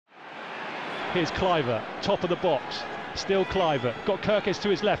Here's Cliver, top of the box. Still Cliver, got Kirkes to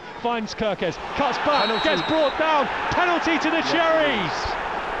his left, finds Kirkes, cuts back, penalty. Gets brought down, penalty to the Cherries!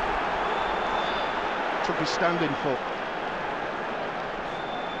 Took his standing foot.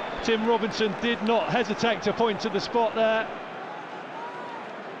 Tim Robinson did not hesitate to point to the spot there.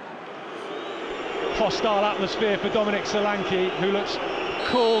 Hostile atmosphere for Dominic Solanke, who looks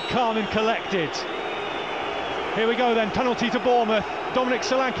cool, calm and collected. Here we go then, penalty to Bournemouth. Dominic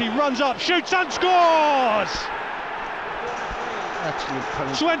Solanke runs up, shoots and scores! Excellent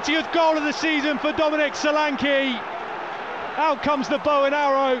penalty. 20th goal of the season for Dominic Solanke. Out comes the bow and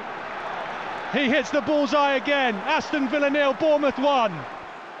arrow. He hits the bullseye again. Aston Villa 0, Bournemouth 1.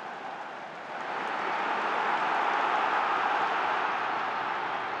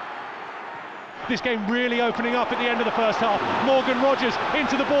 This game really opening up at the end of the first half. Morgan Rogers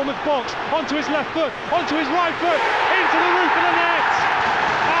into the Bournemouth box, onto his left foot, onto his right foot, into the roof of the net,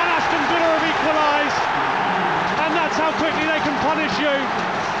 and Aston Villa have equalised, and that's how quickly they can punish you.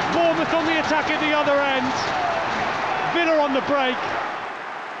 Bournemouth on the attack at the other end, Villa on the break.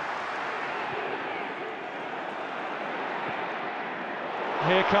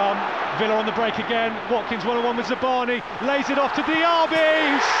 Here come Villa on the break again. Watkins 1-on-1 with Zabani, lays it off to Diaby,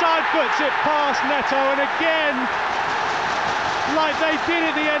 who side foots it past Neto, and again, like they did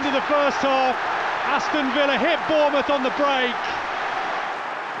at the end of the first half, Aston Villa hit Bournemouth on the break.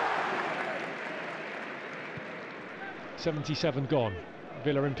 77 gone.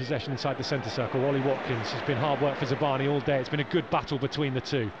 Villa in possession inside the centre circle. Ollie Watkins has been hard work for Zabani all day. It's been a good battle between the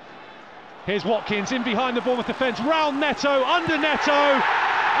two. Here's Watkins in behind the Bournemouth defence, round Neto, under Neto,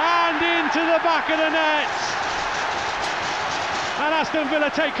 and into the back of the net. And Aston Villa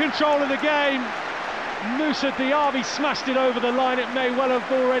take control of the game. Moussa Diaby smashed it over the line. It may well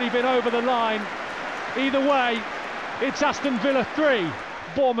have already been over the line. Either way, it's Aston Villa 3,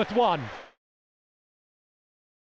 Bournemouth 1.